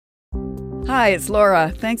Hi, it's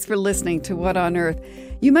Laura. Thanks for listening to What on Earth.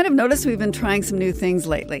 You might have noticed we've been trying some new things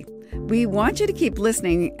lately. We want you to keep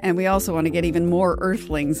listening, and we also want to get even more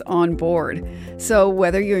Earthlings on board. So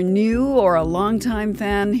whether you're new or a longtime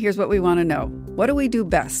fan, here's what we want to know. What do we do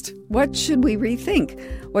best? What should we rethink?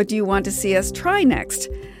 What do you want to see us try next?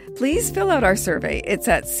 Please fill out our survey. It's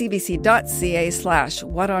at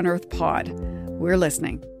cbc.ca/whatonearthpod. We're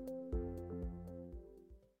listening.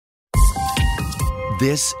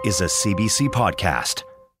 This is a CBC podcast.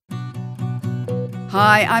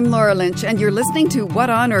 Hi, I'm Laura Lynch, and you're listening to What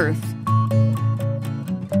on Earth?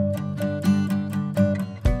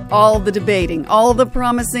 All the debating, all the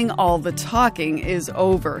promising, all the talking is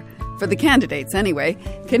over. For the candidates, anyway.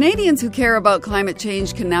 Canadians who care about climate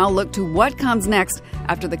change can now look to what comes next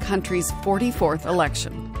after the country's 44th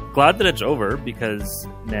election. Glad that it's over because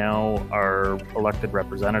now our elected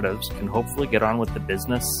representatives can hopefully get on with the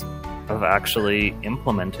business of actually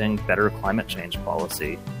implementing better climate change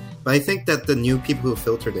policy. But I think that the new people who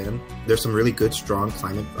filtered in, there's some really good, strong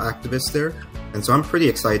climate activists there. And so I'm pretty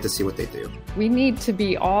excited to see what they do. We need to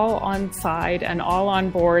be all on side and all on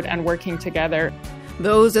board and working together.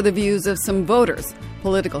 Those are the views of some voters.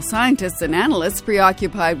 Political scientists and analysts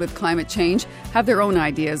preoccupied with climate change have their own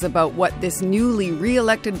ideas about what this newly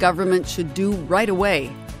re-elected government should do right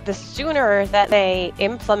away. The sooner that they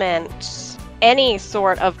implement any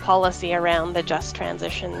sort of policy around the just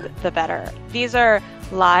transition, the better. These are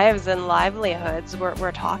lives and livelihoods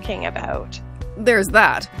we're talking about. There's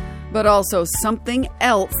that, but also something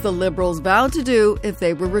else the Liberals vowed to do if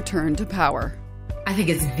they were returned to power. I think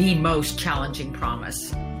it's the most challenging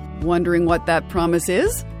promise. Wondering what that promise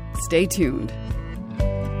is? Stay tuned.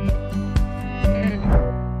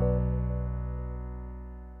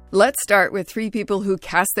 Let's start with three people who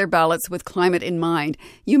cast their ballots with climate in mind.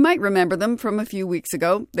 You might remember them from a few weeks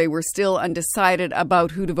ago. They were still undecided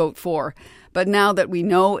about who to vote for. But now that we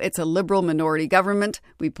know it's a Liberal minority government,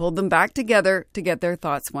 we pulled them back together to get their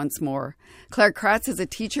thoughts once more. Claire Kratz is a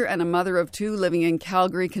teacher and a mother of two living in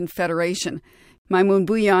Calgary Confederation. Maimoun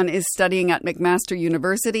Bouyan is studying at McMaster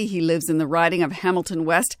University. He lives in the riding of Hamilton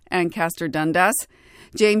West and Ancaster-Dundas.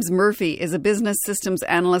 James Murphy is a business systems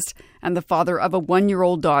analyst and the father of a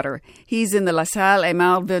 1-year-old daughter. He's in the La Salle et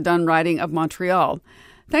Verdun riding of Montreal.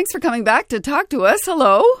 Thanks for coming back to talk to us.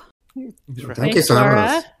 Hello. Thank you so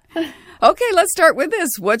much. Okay, let's start with this.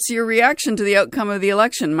 What's your reaction to the outcome of the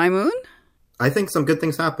election, Maimoun? I think some good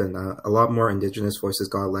things happened. A lot more Indigenous voices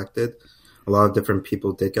got elected. A lot of different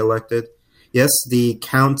people did get elected. Yes, the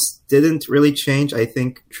counts didn't really change. I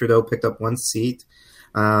think Trudeau picked up one seat.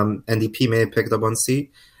 NDP may have picked up one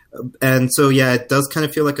seat. And so, yeah, it does kind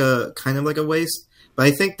of feel like a waste. But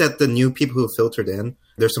I think that the new people who filtered in,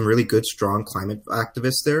 there's some really good, strong climate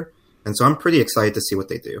activists there. And so I'm pretty excited to see what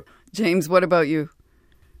they do. James, what about you?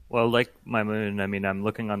 Well, like Maimoun, I'm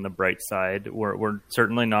looking on the bright side. We're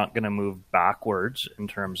certainly not going to move backwards in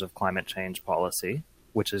terms of climate change policy,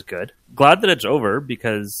 which is good. Glad that it's over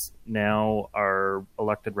because now our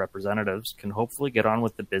elected representatives can hopefully get on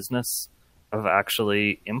with the business of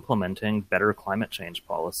actually implementing better climate change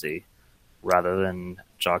policy rather than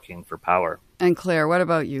jockeying for power. And Claire, what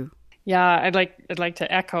about you? Yeah, I'd like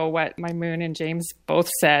to echo what Maimoun and James both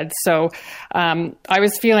said. So I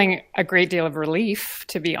was feeling a great deal of relief,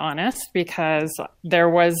 to be honest, because there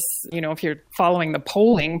was, if you're following the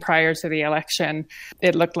polling prior to the election,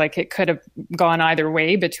 it looked like it could have gone either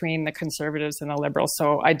way between the Conservatives and the Liberals.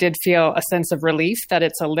 So I did feel a sense of relief that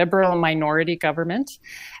it's a Liberal minority government.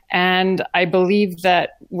 And I believe that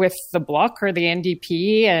with the Bloc or the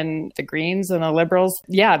NDP and the Greens and the Liberals,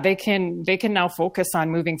 yeah, they can now focus on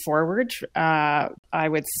moving forward. I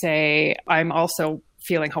would say I'm also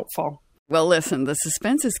feeling hopeful. Well, listen, the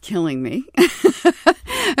suspense is killing me.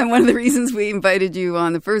 And one of the reasons we invited you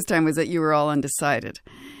on the first time was that you were all undecided.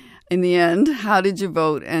 In the end, how did you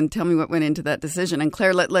vote? And tell me what went into that decision. And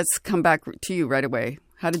Claire, let's come back to you right away.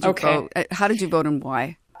 How did you vote? How did you vote and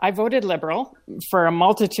why? I voted Liberal for a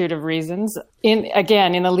multitude of reasons. In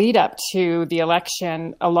the lead up to the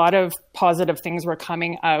election, a lot of positive things were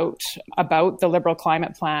coming out about the Liberal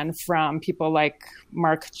climate plan from people like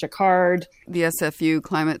Mark Jacquard, the SFU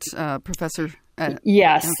climate professor.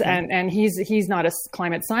 Yes, okay. and he's not a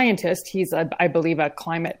climate scientist. He's, I believe, a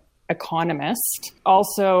climate economist.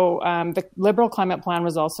 Also, the Liberal climate plan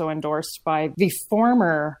was also endorsed by the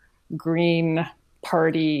former Green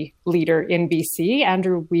Party leader in BC,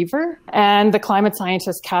 Andrew Weaver, and the climate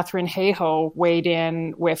scientist Kathryn weighed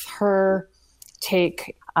in with her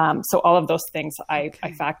take. So all of those things I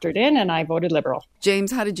factored in, and I voted Liberal.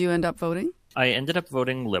 James, how did you end up voting? I ended up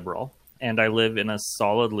voting Liberal. and I live in a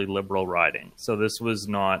solidly Liberal riding. So this was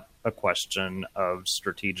not a question of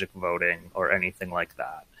strategic voting or anything like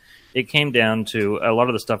that. It came down to a lot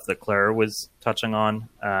of the stuff that Claire was touching on.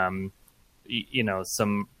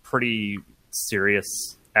 Some pretty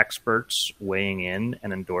serious experts weighing in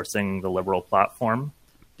and endorsing the Liberal platform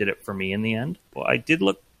did it for me in the end. Well, I did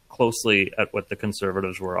look closely at what the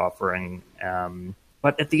Conservatives were offering.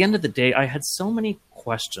 But at the end of the day, I had so many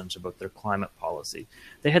questions about their climate policy.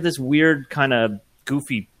 They had this weird kind of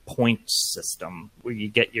goofy points system where you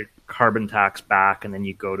get your carbon tax back and then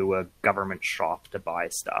you go to a government shop to buy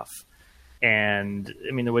stuff. And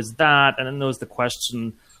I mean, there was that. And then there was the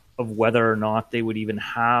question of whether or not they would even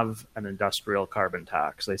have an industrial carbon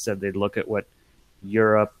tax. They said they'd look at what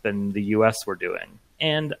Europe and the US were doing.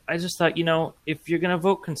 And I just thought, if you're going to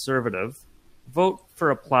vote Conservative, vote for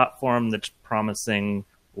a platform that's promising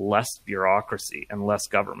less bureaucracy and less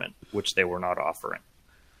government, which they were not offering.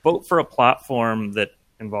 Vote for a platform that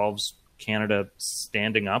involves Canada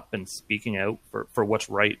standing up and speaking out for what's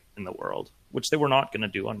right in the world, which they were not going to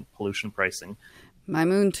do on pollution pricing.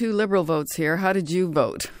 Maimoon, 2 Liberal votes here. How did you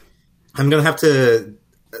vote? I'm going to have to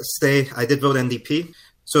say I did vote NDP.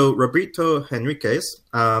 So Roberto Henriquez,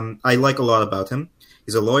 I like a lot about him.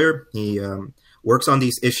 He's a lawyer. He works on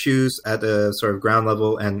these issues at a sort of ground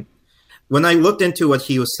level. And when I looked into what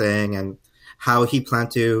he was saying and how he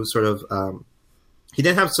planned to sort of, he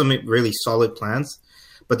didn't have some really solid plans,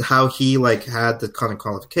 but how he had the kind of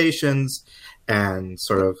qualifications and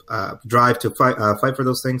sort of drive to fight for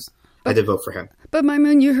those things, I did vote for him. But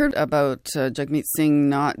Maimoon, you heard about Jagmeet Singh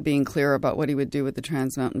not being clear about what he would do with the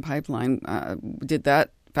Trans Mountain Pipeline. Did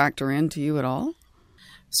that factor into you at all?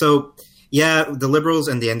 So, yeah, the Liberals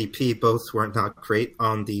and the NDP both were not great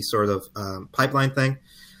on the sort of pipeline thing.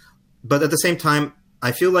 But at the same time,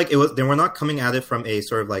 I feel like they were not coming at it from a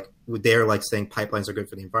sort of they're saying pipelines are good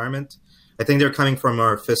for the environment. I think they're coming from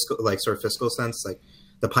our fiscal sense,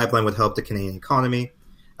 the pipeline would help the Canadian economy.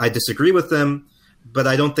 I disagree with them, but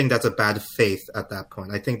I don't think that's a bad faith at that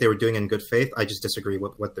point. I think they were doing it in good faith. I just disagree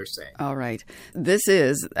with what they're saying. All right. This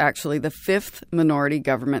is actually the 5th minority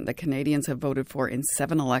government that Canadians have voted for in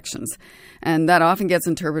 7 elections. And that often gets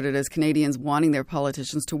interpreted as Canadians wanting their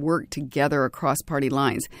politicians to work together across party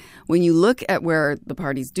lines. When you look at where the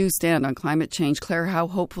parties do stand on climate change, Claire, how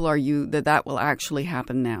hopeful are you that will actually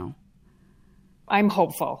happen now? I'm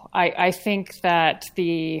hopeful. I think that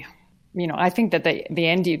the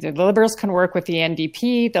Liberals can work with the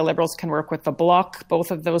NDP, the Liberals can work with the Bloc.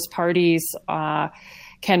 Both of those parties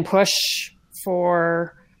can push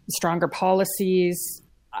for stronger policies.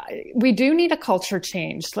 We do need a culture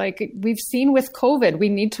change. Like we've seen with COVID, we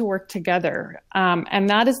need to work together. And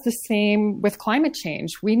that is the same with climate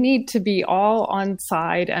change. We need to be all on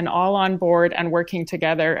side and all on board and working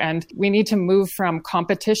together. And we need to move from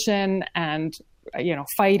competition and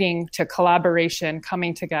fighting to collaboration,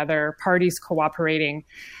 coming together, parties cooperating.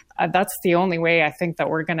 That's the only way I think that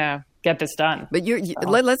we're going to get this done. But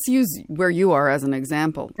let's use where you are as an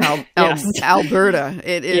example. Alberta.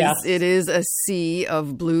 It is a sea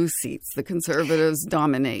of blue seats. The Conservatives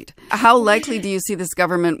dominate. How likely do you see this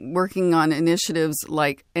government working on initiatives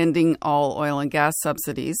like ending all oil and gas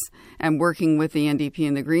subsidies and working with the NDP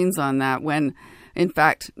and the Greens on that when, in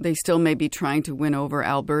fact, they still may be trying to win over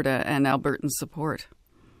Alberta and Albertan support?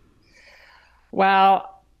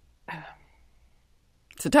 Well,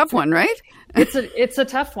 it's a tough one, right? It's a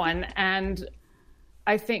tough one. And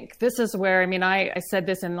I think this is where, I said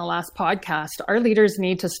this in the last podcast, our leaders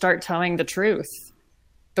need to start telling the truth.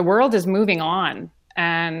 The world is moving on.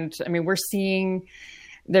 And we're seeing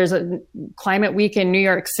there's a climate week in New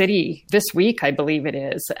York City this week, I believe it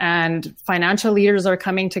is. And financial leaders are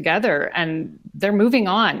coming together and they're moving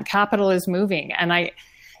on. Capital is moving. And I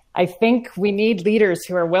think we need leaders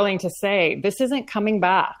who are willing to say, this isn't coming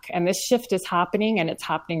back. And this shift is happening and it's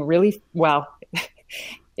happening really well.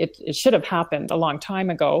 It should have happened a long time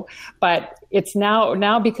ago, but it's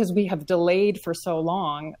now because we have delayed for so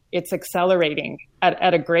long, it's accelerating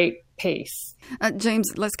at a great pace.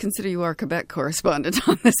 James, let's consider you our Quebec correspondent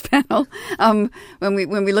on this panel. When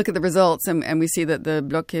we look at the results and we see that the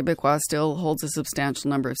Bloc Québécois still holds a substantial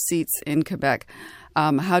number of seats in Quebec,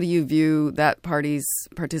 how do you view that party's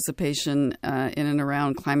participation in and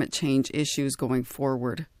around climate change issues going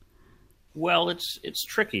forward? Well, it's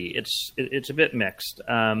tricky. It's a bit mixed.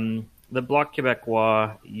 The Bloc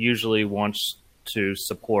Québécois usually wants to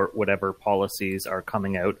support whatever policies are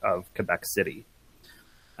coming out of Quebec City.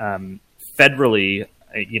 Federally,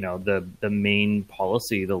 the main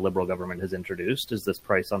policy the Liberal government has introduced is this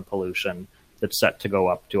price on pollution that's set to go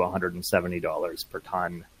up to $170 per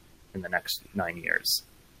ton in the next 9 years.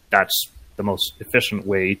 That's the most efficient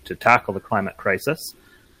way to tackle the climate crisis.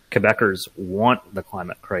 Quebecers want the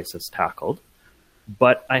climate crisis tackled.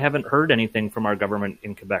 But I haven't heard anything from our government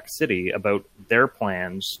in Quebec City about their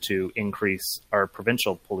plans to increase our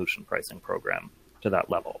provincial pollution pricing program to that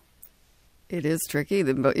level. It is tricky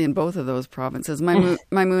in both of those provinces.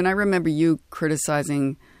 Maimoon, I remember you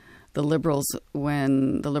criticizing the Liberals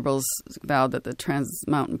when the Liberals vowed that the Trans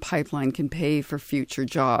Mountain Pipeline can pay for future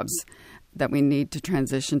jobs that we need to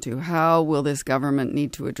transition to. How will this government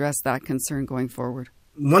need to address that concern going forward?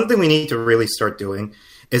 One thing we need to really start doing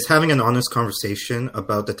is having an honest conversation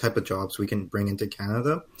about the type of jobs we can bring into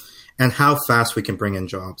Canada and how fast we can bring in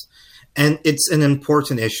jobs. And it's an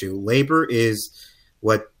important issue. Labor is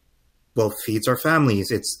what, feeds our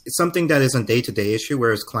families. It's something that is a day-to-day issue,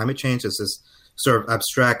 whereas climate change is this sort of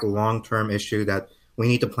abstract long-term issue that we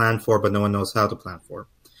need to plan for, but no one knows how to plan for.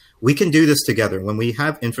 We can do this together. When we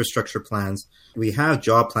have infrastructure plans, we have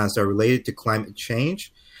job plans that are related to climate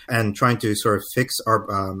change and trying to sort of fix our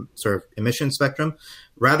sort of emission spectrum,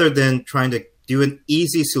 rather than trying to do an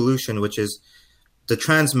easy solution, which is the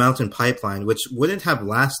Trans Mountain Pipeline, which wouldn't have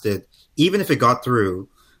lasted, even if it got through,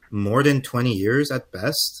 more than 20 years at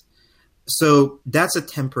best. So that's a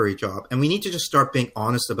temporary job. And we need to just start being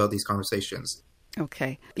honest about these conversations.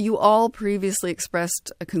 Okay. You all previously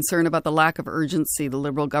expressed a concern about the lack of urgency the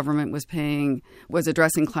Liberal government was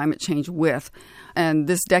addressing climate change with. And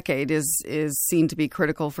this decade is seen to be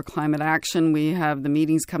critical for climate action. We have the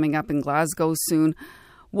meetings coming up in Glasgow soon.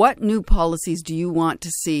 What new policies do you want to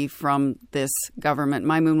see from this government?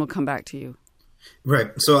 Maimoon, will come back to you.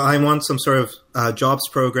 Right. So I want some sort of jobs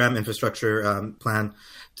program, infrastructure plan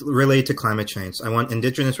related to climate change. I want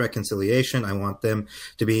Indigenous reconciliation. I want them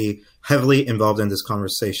to be heavily involved in this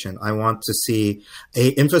conversation. I want to see a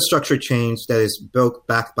infrastructure change that is built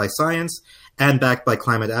backed by science and backed by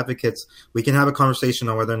climate advocates. We can have a conversation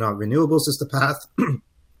on whether or not renewables is the path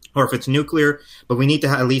or if it's nuclear, but we need to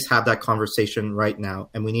at least have that conversation right now,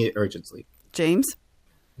 and we need it urgently. James?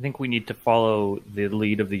 I think we need to follow the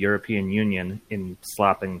lead of the European Union in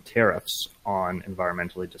slapping tariffs on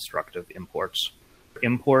environmentally destructive imports.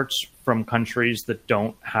 Imports from countries that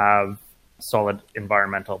don't have solid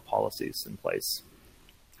environmental policies in place.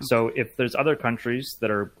 So if there's other countries that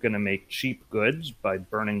are going to make cheap goods by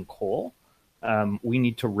burning coal, we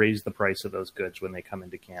need to raise the price of those goods when they come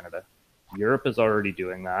into Canada. Europe is already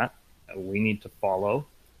doing that. We need to follow.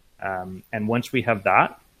 And once we have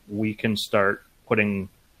that, we can start putting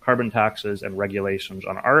carbon taxes and regulations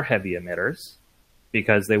on our heavy emitters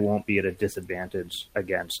because they won't be at a disadvantage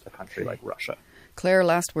against a country like Russia. Claire,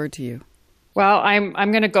 last word to you. Well, I'm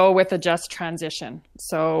going to go with a just transition.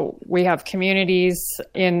 So we have communities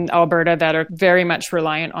in Alberta that are very much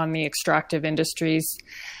reliant on the extractive industries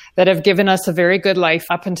that have given us a very good life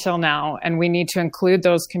up until now. And we need to include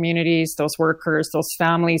those communities, those workers, those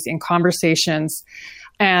families in conversations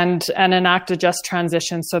and enact a just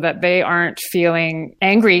transition so that they aren't feeling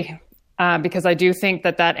angry. Because I do think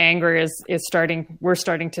that anger is starting. We're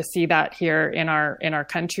starting to see that here in our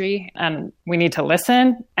country, and we need to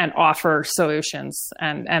listen and offer solutions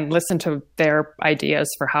and listen to their ideas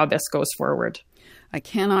for how this goes forward. I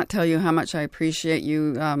cannot tell you how much I appreciate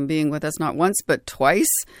you being with us, not once, but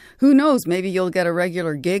twice. Who knows? Maybe you'll get a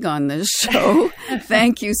regular gig on this show.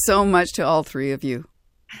 Thank you so much to all three of you.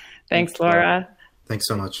 Thanks, Laura. Thanks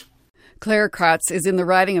so much. Claire Kratz is in the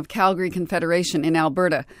riding of Calgary Confederation in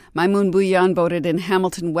Alberta. Maimoon Bhuiyan voted in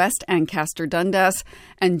Hamilton West Ancaster Dundas,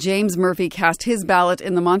 and James Murphy cast his ballot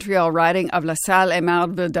in the Montreal riding of La Salle et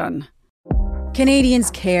Marvedon.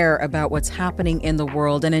 Canadians care about what's happening in the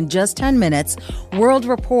world, and in just 10 minutes, World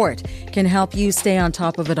Report can help you stay on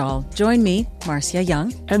top of it all. Join me, Marcia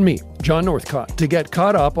Young. And me, John Northcott, to get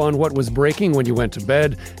caught up on what was breaking when you went to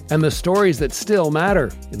bed and the stories that still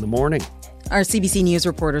matter in the morning. Our CBC News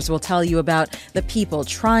reporters will tell you about the people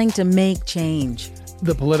trying to make change,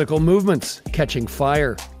 the political movements catching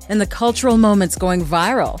fire, and the cultural moments going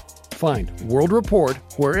viral. Find World Report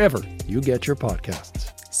wherever you get your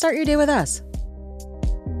podcasts. Start your day with us.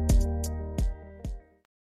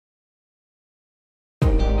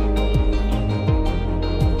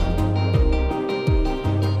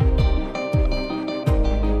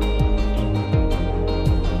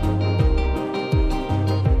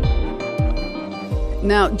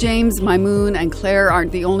 Now, James, Maimoon, and Claire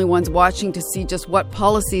aren't the only ones watching to see just what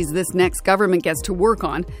policies this next government gets to work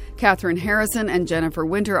on. Kathryn Harrison and Jennifer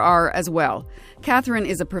Winter are as well. Kathryn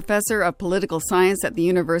is a professor of political science at the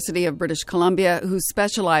University of British Columbia who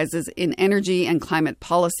specializes in energy and climate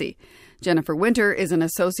policy. Jennifer Winter is an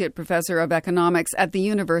associate professor of economics at the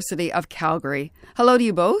University of Calgary. Hello to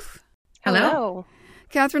you both. Hello.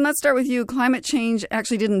 Kathryn, let's start with you. Climate change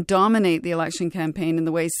actually didn't dominate the election campaign in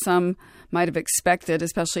the way some might have expected,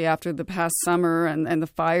 especially after the past summer and the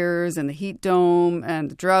fires and the heat dome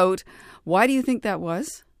and the drought. Why do you think that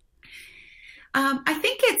was? I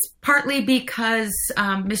think it's partly because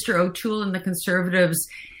Mr. O'Toole and the Conservatives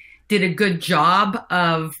did a good job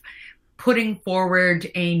of putting forward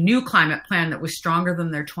a new climate plan that was stronger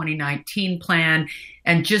than their 2019 plan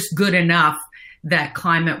and just good enough that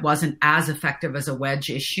climate wasn't as effective as a wedge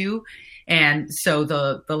issue. And so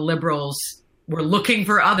the Liberals were looking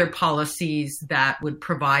for other policies that would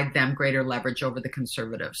provide them greater leverage over the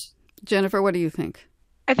Conservatives. Jennifer, what do you think?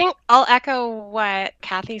 I think I'll echo what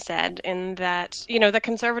Kathy said in that, the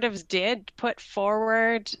Conservatives did put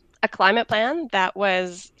forward a climate plan that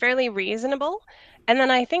was fairly reasonable. And then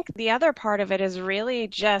I think the other part of it is really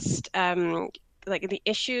just the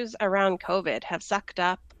issues around COVID have sucked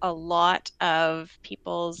up a lot of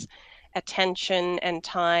people's attention and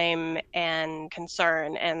time and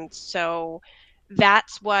concern. And so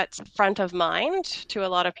that's what's front of mind to a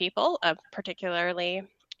lot of people, particularly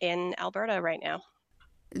in Alberta right now.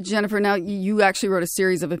 Jennifer, now you actually wrote a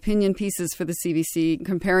series of opinion pieces for the CBC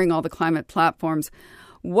comparing all the climate platforms.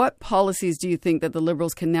 What policies do you think that the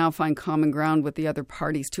Liberals can now find common ground with the other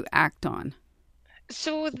parties to act on?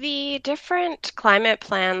 So the different climate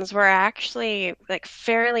plans were actually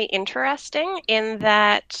fairly interesting in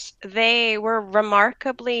that they were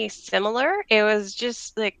remarkably similar. It was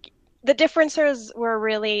just the differences were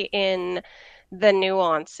really in the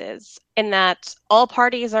nuances, in that all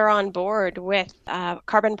parties are on board with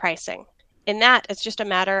carbon pricing. In that, it's just a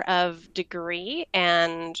matter of degree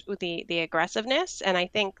and the aggressiveness. And I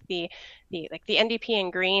think the NDP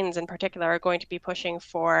and Greens in particular are going to be pushing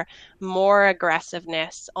for more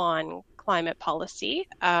aggressiveness on climate policy.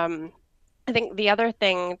 I think the other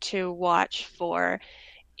thing to watch for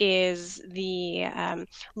is the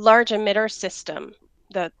large emitter system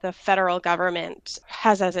that the federal government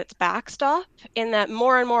has as its backstop, in that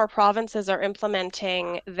more and more provinces are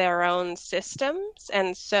implementing their own systems.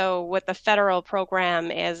 And so what the federal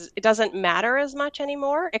program is, it doesn't matter as much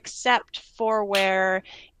anymore, except for where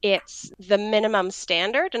it's the minimum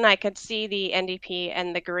standard. And I could see the NDP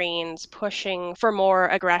and the Greens pushing for more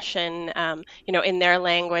aggression, in their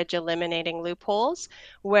language, eliminating loopholes.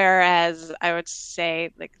 Whereas I would say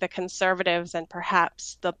the Conservatives and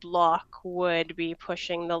perhaps the Bloc would be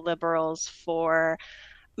pushing the Liberals for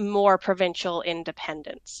more provincial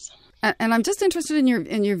independence. And I'm just interested in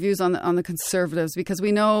your views on the Conservatives, because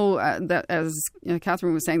we know that, as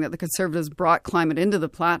Kathryn was saying, that the Conservatives brought climate into the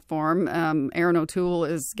platform. Aaron O'Toole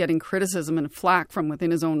is getting criticism and flack from within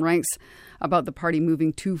his own ranks about the party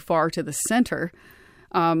moving too far to the centre.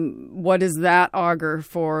 What does that augur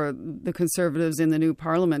for the Conservatives in the new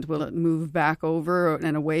Parliament? Will it move back over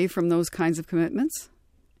and away from those kinds of commitments?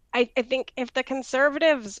 I think if the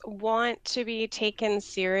Conservatives want to be taken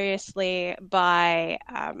seriously by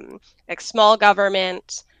small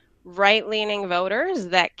government, right-leaning voters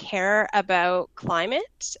that care about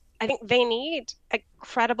climate, I think they need a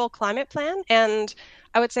credible climate plan. And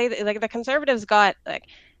I would say that the Conservatives got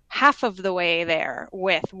half of the way there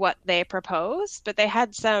with what they proposed, but they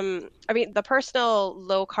had the personal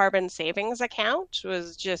low carbon savings account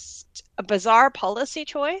was just a bizarre policy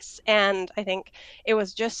choice. And I think it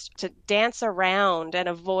was just to dance around and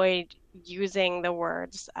avoid using the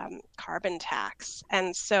words carbon tax.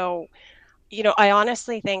 And so, I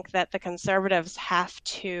honestly think that the Conservatives have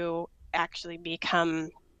to actually become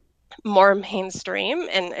more mainstream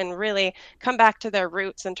and really come back to their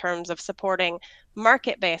roots in terms of supporting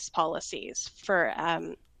market-based policies for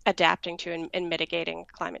adapting to and mitigating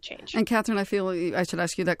climate change. And Kathryn, I feel I should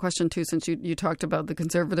ask you that question too, since you talked about the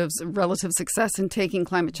Conservatives' relative success in taking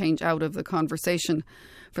climate change out of the conversation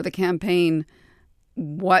for the campaign.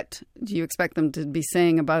 What do you expect them to be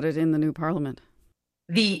saying about it in the new Parliament?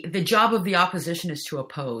 The job of the opposition is to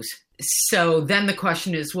oppose. So then the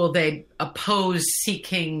question is, will they oppose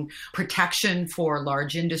seeking protection for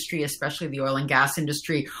large industry, especially the oil and gas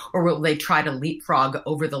industry, or will they try to leapfrog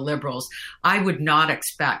over the Liberals? I would not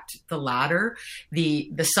expect the latter.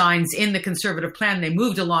 The signs in the Conservative plan, they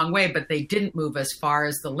moved a long way, but they didn't move as far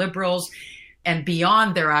as the Liberals. And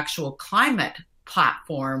beyond their actual climate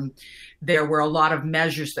platform, there were a lot of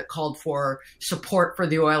measures that called for support for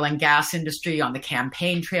the oil and gas industry on the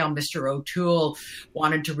campaign trail. Mr. O'Toole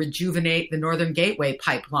wanted to rejuvenate the Northern Gateway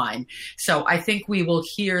pipeline. So I think we will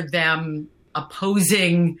hear them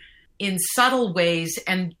opposing in subtle ways,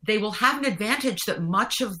 and they will have an advantage that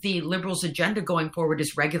much of the Liberals' agenda going forward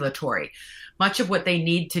is regulatory. much of what they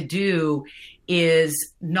need to do is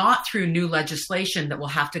not through new legislation that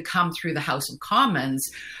will have to come through the House of Commons,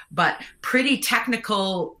 but pretty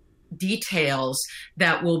technical details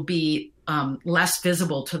that will be less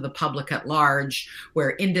visible to the public at large,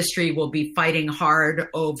 where industry will be fighting hard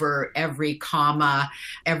over every comma,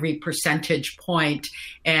 every percentage point.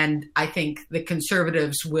 And I think the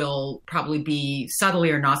Conservatives will probably be subtly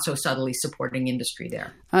or not so subtly supporting industry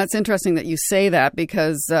there. It's interesting that you say that,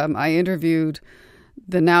 because I interviewed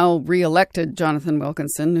the now re-elected Jonathan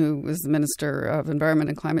Wilkinson, who was the Minister of Environment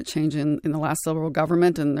and Climate Change in the last Liberal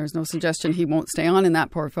government, and there's no suggestion he won't stay on in that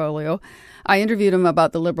portfolio. I interviewed him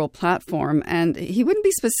about the Liberal platform, and he wouldn't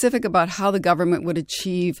be specific about how the government would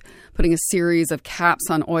achieve putting a series of caps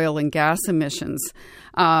on oil and gas emissions.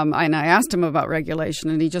 And I asked him about regulation,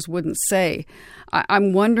 and he just wouldn't say.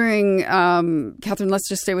 I'm wondering, Kathryn, let's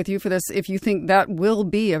just stay with you for this, if you think that will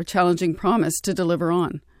be a challenging promise to deliver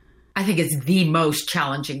on. I think it's the most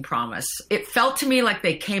challenging promise. It felt to me like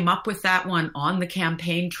they came up with that one on the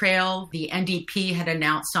campaign trail. The NDP had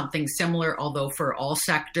announced something similar, although for all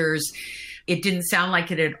sectors. It didn't sound like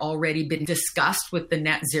it had already been discussed with the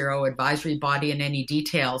net zero advisory body in any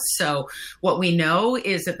detail. So what we know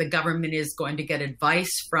is that the government is going to get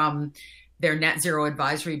advice from their net zero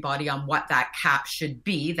advisory body on what that cap should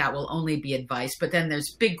be. That will only be advice. But then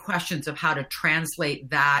there's big questions of how to translate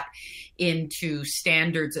that into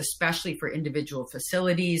standards, especially for individual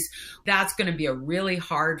facilities. That's going to be a really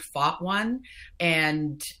hard fought one.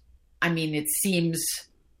 And I mean, it seems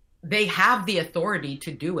they have the authority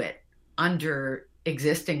to do it under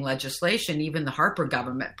existing legislation. Even the Harper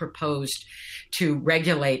government proposed to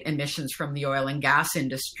regulate emissions from the oil and gas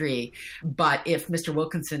industry. But if Mr.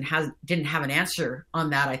 Wilkinson didn't have an answer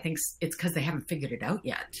on that, I think it's because they haven't figured it out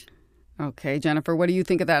yet. Okay, Jennifer, what do you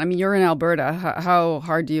think of that? I mean, you're in Alberta. How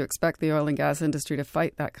hard do you expect the oil and gas industry to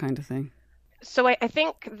fight that kind of thing? So I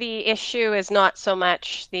think the issue is not so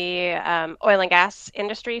much the oil and gas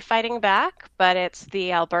industry fighting back, but it's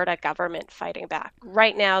the Alberta government fighting back.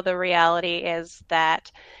 Right now, the reality is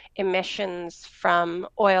that emissions from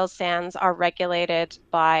oil sands are regulated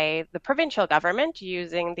by the provincial government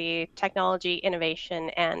using the Technology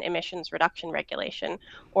Innovation and Emissions Reduction Regulation,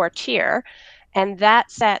 or TIER. And that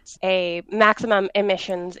sets a maximum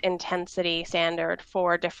emissions intensity standard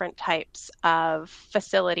for different types of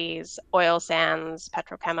facilities, oil sands,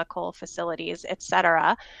 petrochemical facilities,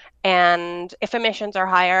 etc. And if emissions are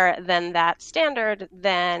higher than that standard,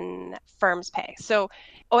 then firms pay. So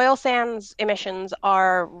oil sands emissions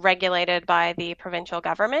are regulated by the provincial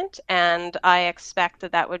government, and I expect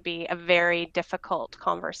that would be a very difficult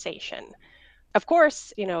conversation. Of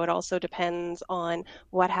course, it also depends on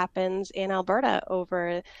what happens in Alberta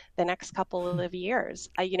over the next couple of years.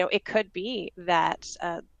 It could be that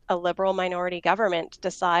a Liberal minority government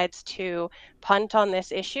decides to punt on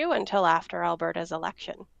this issue until after Alberta's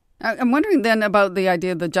election. I'm wondering then about the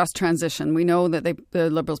idea of the just transition. We know that the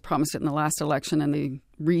Liberals promised it in the last election, and they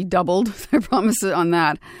redoubled their promises on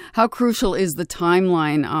that. How crucial is the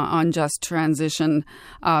timeline on just transition?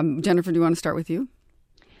 Jennifer, do you want to start with you?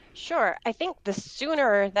 Sure. I think the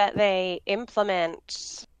sooner that they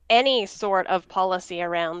implement any sort of policy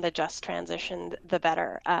around the just transition, the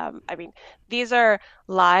better. These are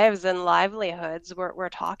lives and livelihoods we're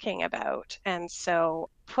talking about. And so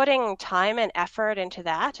putting time and effort into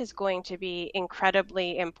that is going to be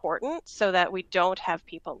incredibly important so that we don't have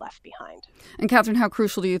people left behind. And Kathryn, how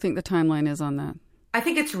crucial do you think the timeline is on that? I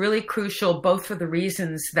think it's really crucial, both for the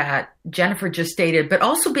reasons that Jennifer just stated, but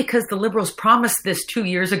also because the Liberals promised this 2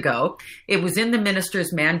 years ago. It was in the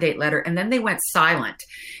minister's mandate letter, and then they went silent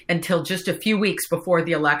until just a few weeks before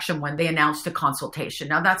the election when they announced a consultation.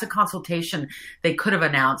 Now, that's a consultation they could have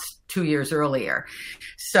announced 2 years earlier.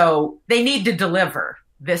 So they need to deliver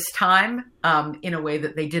this time in a way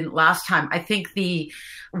that they didn't last time. I think the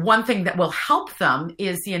one thing that will help them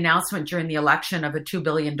is the announcement during the election of a $2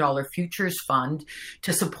 billion futures fund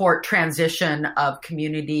to support transition of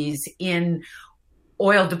communities in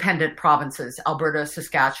oil-dependent provinces, Alberta,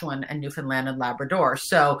 Saskatchewan, and Newfoundland and Labrador.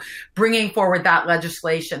 So bringing forward that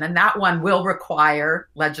legislation, and that one will require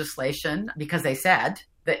legislation because they said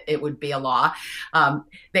that it would be a law.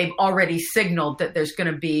 They've already signaled that there's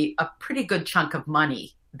going to be a pretty good chunk of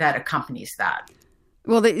money that accompanies that.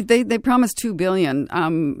 Well, they promised $2 billion.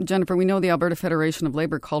 Jennifer, we know the Alberta Federation of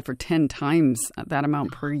Labour called for 10 times that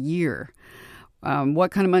amount per year.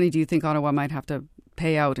 What kind of money do you think Ottawa might have to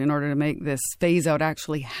pay out in order to make this phase out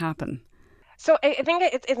actually happen? So I think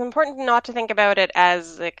it's important not to think about it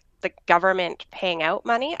as like the government paying out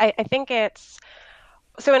money. I think it's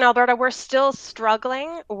So in Alberta, we're still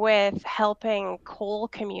struggling with helping coal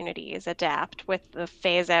communities adapt with the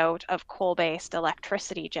phase out of coal-based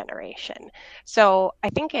electricity generation. So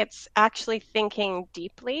I think it's actually thinking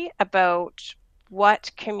deeply about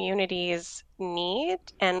what communities need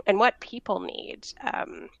and what people need.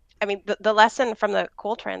 The lesson from the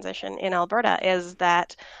coal transition in Alberta is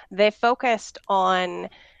that they focused on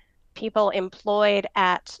people employed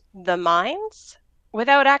at the mines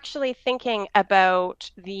without actually thinking about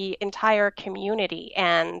the entire community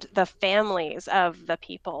and the families of the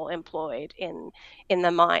people employed in the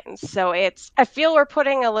mines. So I feel we're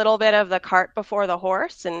putting a little bit of the cart before the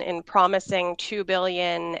horse in promising $2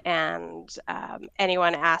 billion and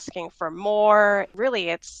anyone asking for more. Really,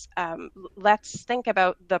 it's let's think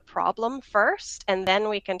about the problem first, and then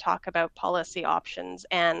we can talk about policy options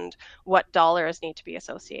and what dollars need to be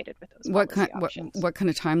associated with those policy options. What kind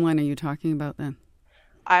of timeline are you talking about then?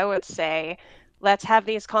 I would say let's have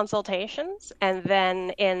these consultations, and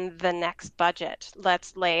then in the next budget,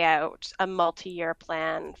 let's lay out a multi-year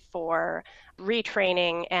plan for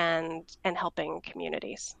retraining and helping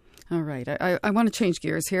communities. All right. I want to change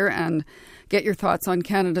gears here and get your thoughts on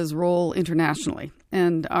Canada's role internationally.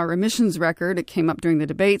 And our emissions record, it came up during the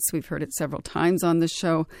debates. We've heard it several times on this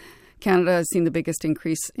show. Canada has seen the biggest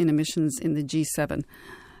increase in emissions in the G7.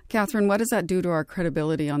 Kathryn, what does that do to our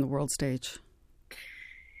credibility on the world stage?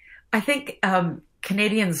 I think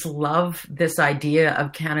Canadians love this idea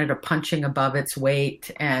of Canada punching above its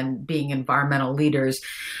weight and being environmental leaders.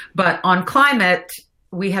 But on climate,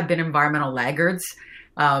 we have been environmental laggards.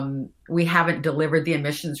 We haven't delivered the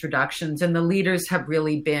emissions reductions, and the leaders have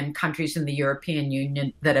really been countries in the European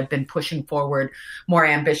Union that have been pushing forward more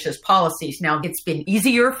ambitious policies. Now, it's been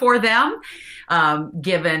easier for them,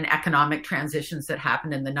 given economic transitions that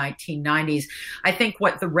happened in the 1990s. I think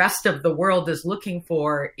what the rest of the world is looking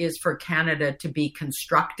for is for Canada to be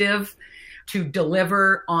constructive, to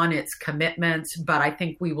deliver on its commitments, but I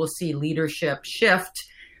think we will see leadership shift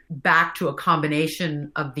back to a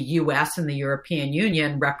combination of the US and the European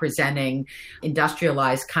Union representing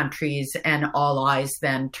industrialized countries, and all eyes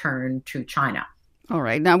then turn to China. All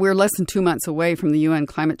right. Now, we're less than 2 months away from the UN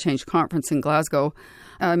Climate Change Conference in Glasgow.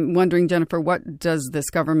 I'm wondering, Jennifer, what does this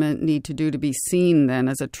government need to do to be seen then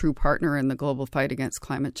as a true partner in the global fight against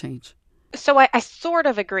climate change? So I sort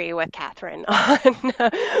of agree with Kathryn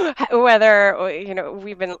on whether,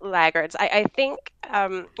 we've been laggards. I think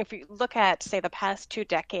if you look at, say, the past 2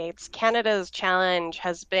 decades, Canada's challenge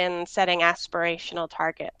has been setting aspirational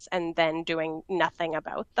targets and then doing nothing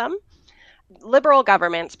about them. Liberal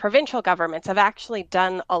governments, provincial governments have actually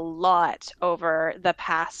done a lot over the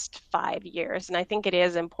past 5 years, and I think it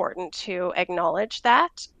is important to acknowledge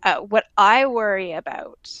that. What I worry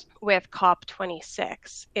about with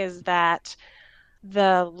COP26 is that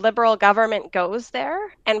the Liberal government goes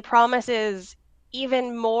there and promises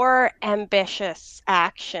even more ambitious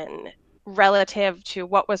action relative to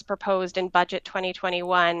what was proposed in Budget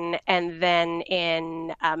 2021 and then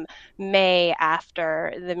in May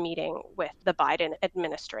after the meeting with the Biden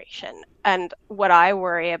administration. And what I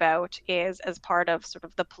worry about is, as part of sort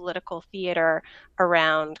of the political theater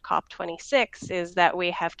around COP26, is that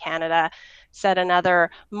we have Canada set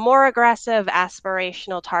another more aggressive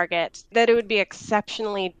aspirational target that it would be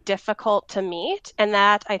exceptionally difficult to meet. And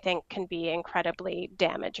that, I think, can be incredibly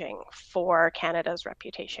damaging for Canada's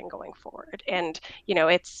reputation going forward. And,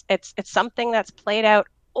 it's something that's played out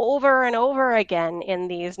over and over again in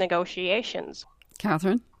these negotiations.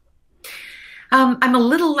 Kathryn? I'm a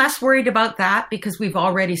little less worried about that because we've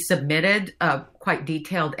already submitted a quite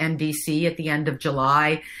detailed NDC at the end of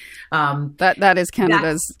July. That is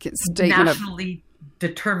Canada's statement nationally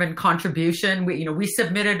determined contribution. We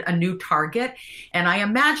submitted a new target, and I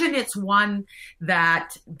imagine it's one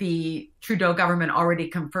that the Trudeau government already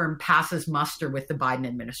confirmed passes muster with the Biden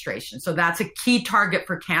administration. So that's a key target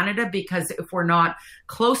for Canada, because if we're not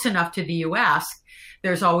close enough to the U.S.,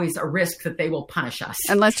 there's always a risk that they will punish us.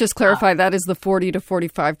 And let's just clarify, that is the 40 to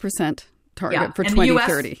 45% target for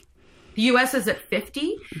 2030. The U.S. is at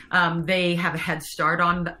 50. They have a head start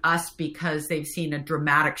on us because they've seen a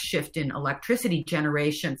dramatic shift in electricity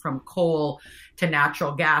generation from coal to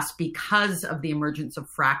natural gas because of the emergence of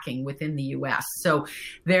fracking within the U.S. So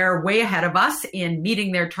they're way ahead of us in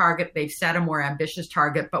meeting their target. They've set a more ambitious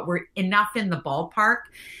target, but we're enough in the ballpark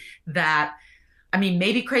that,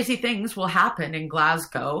 maybe crazy things will happen in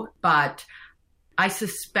Glasgow, but I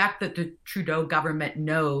suspect that the Trudeau government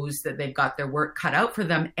knows that they've got their work cut out for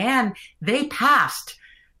them, and they passed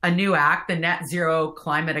a new act, the Net Zero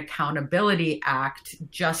Climate Accountability Act,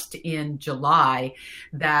 just in July,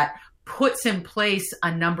 that puts in place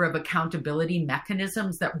a number of accountability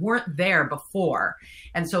mechanisms that weren't there before.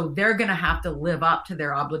 And so they're going to have to live up to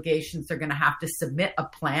their obligations. They're going to have to submit a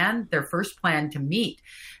plan, their first plan to meet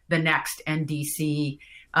the next NDC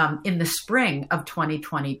in the spring of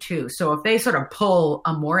 2022. So if they sort of pull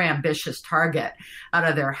a more ambitious target out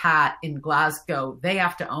of their hat in Glasgow, they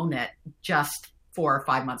have to own it just 4 or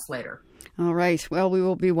 5 months later. All right. Well, we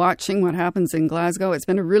will be watching what happens in Glasgow. It's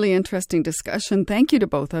been a really interesting discussion. Thank you to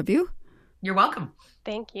both of you. You're welcome.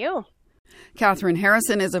 Thank you. Kathryn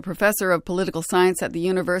Harrison is a professor of political science at the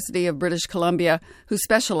University of British Columbia who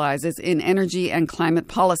specializes in energy and climate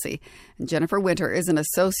policy. And Jennifer Winter is an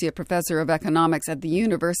associate professor of economics at the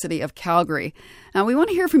University of Calgary. Now, we want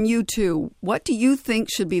to hear from you too. What do you think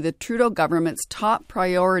should be the Trudeau government's top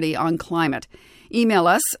priority on climate? Email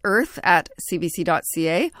us,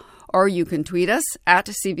 earth@cbc.ca, or you can tweet us at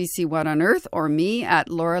CBC One on Earth or me at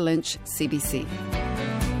Laura Lynch CBC.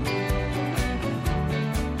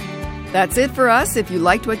 That's it for us. If you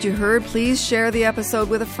liked what you heard, please share the episode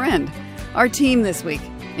with a friend. Our team this week: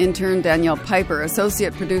 intern Danielle Piper,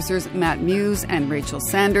 associate producers Matt Muse and Rachel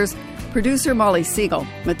Sanders, producer Molly Siegel.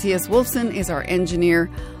 Matthias Wolfson is our engineer.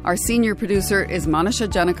 Our senior producer is Manisha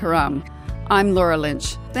Janakaram. I'm Laura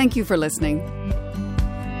Lynch. Thank you for listening.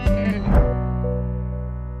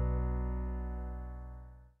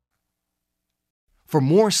 For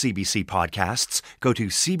more CBC podcasts, go to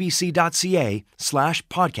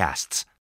cbc.ca/podcasts.